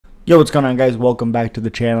Yo, what's going on, guys? Welcome back to the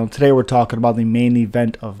channel. Today we're talking about the main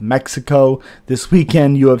event of Mexico this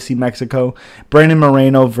weekend, UFC Mexico. Brandon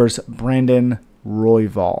Moreno versus Brandon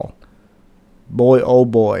Royval. Boy, oh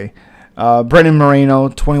boy. Brandon Moreno,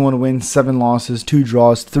 21 wins, 7 losses, 2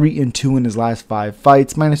 draws, 3-2 in his last 5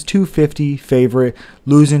 fights. Minus 250 favorite,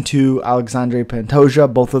 losing to Alexandre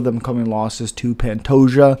Pantoja. Both of them coming losses to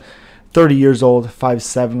Pantoja. 30 years old,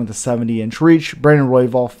 5'7" with a 70-inch reach. Brandon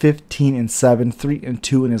Royval, 15-7,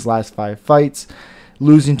 3-2 in his last 5 fights.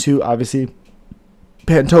 Losing to, obviously,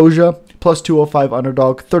 Pantoja, plus 205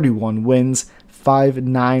 underdog, 31 wins,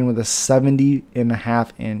 5'9" with a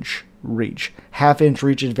 70.5-inch reach. Half-inch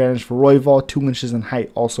reach advantage for Royval, 2 inches in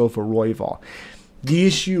height also for Royval. The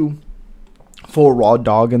issue for Raw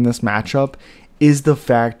Dog in this matchup is the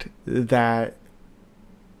fact that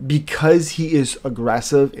because he is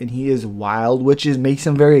aggressive and he is wild, which makes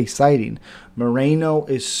him very exciting. Moreno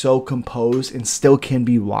is so composed and still can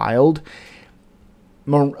be wild.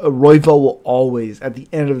 Royval will always, at the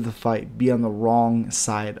end of the fight, be on the wrong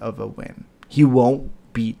side of a win. He won't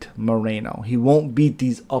beat Moreno. He won't beat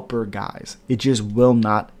these upper guys. It just will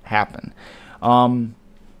not happen.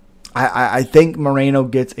 I think Moreno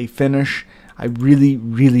gets a finish. I really,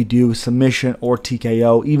 really do. Submission or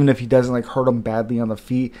TKO. Even if he doesn't hurt him badly on the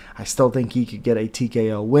feet, I still think he could get a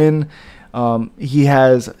TKO win. He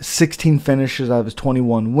has 16 finishes out of his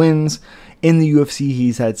 21 wins. In the UFC,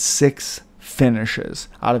 he's had 6 finishes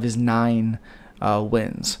out of his 9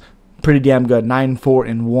 wins. Pretty damn good.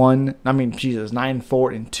 9-4-1.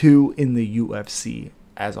 9-4-2 in the UFC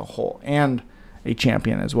as a whole. And a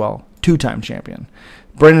champion as well. 2-time champion.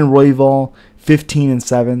 Brandon Royval,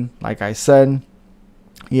 15-7, like I said.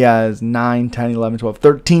 He has 9, 10, 11, 12,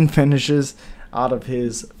 13 finishes out of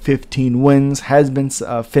his 15 wins. Has been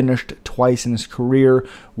finished twice in his career.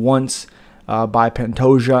 Once by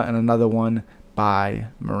Pantoja and another one by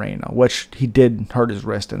Moreno, which he did hurt his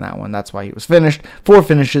wrist in that one. That's why he was finished. 4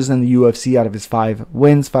 finishes in the UFC out of his 5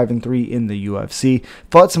 wins, 5-3 in the UFC.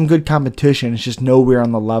 Fought some good competition. It's just nowhere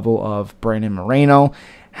on the level of Brandon Moreno.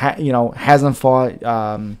 Hasn't fought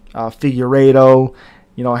Figueiredo,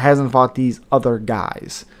 hasn't fought these other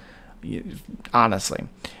guys, honestly.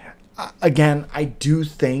 Again, I do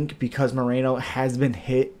think because Moreno has been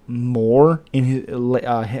hit more in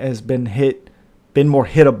his, been more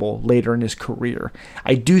hittable later in his career.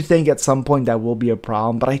 I do think at some point that will be a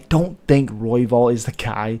problem, but I don't think Royval is the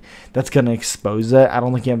guy that's going to expose it. I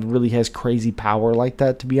don't think he really has crazy power like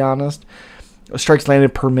that, to be honest. Strikes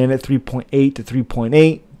landed per minute, 3.8 to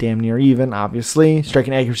 3.8. Damn near even, obviously.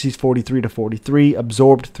 Striking accuracy is 43 to 43.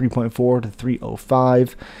 Absorbed 3.4 to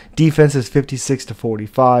 305. Defense is 56 to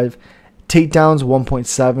 45. Takedowns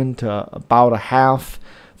 1.7 to about a half.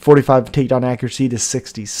 45 takedown accuracy to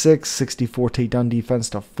 66. 64 takedown defense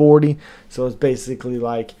to 40. So it's basically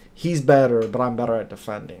like he's better, but I'm better at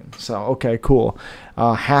defending. So, okay, cool.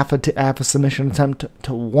 Half a submission attempt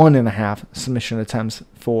to 1.5 submission attempts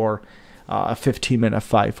for a 15-minute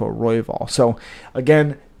fight for Royval. So,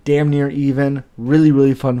 again, damn near even. Really,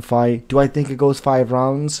 really fun fight. Do I think it goes 5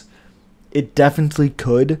 rounds? It definitely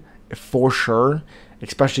could, for sure.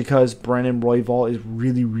 Especially because Brandon Royval is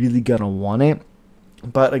really, really going to want it.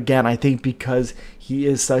 But, again, I think because he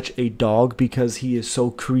is such a dog, because he is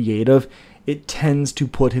so creative, it tends to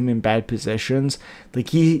put him in bad positions.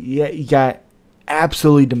 Like, he got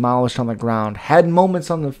absolutely demolished on the ground. Had moments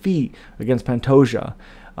on the feet against Pantoja.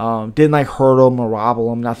 Didn't hurt him or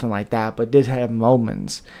wobble him, nothing like that, but did have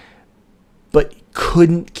moments. But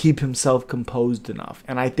couldn't keep himself composed enough.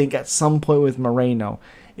 And I think at some point with Moreno,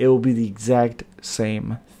 it will be the exact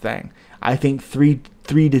same thing. I think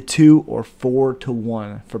 3-2 or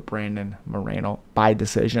 4-1 for Brandon Moreno by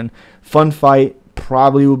decision. Fun fight.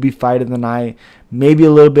 Probably will be fight of the night. Maybe a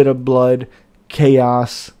little bit of blood,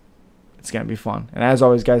 chaos. It's going to be fun. And as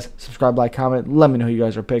always, guys, subscribe, like, comment. Let me know who you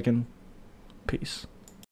guys are picking. Peace.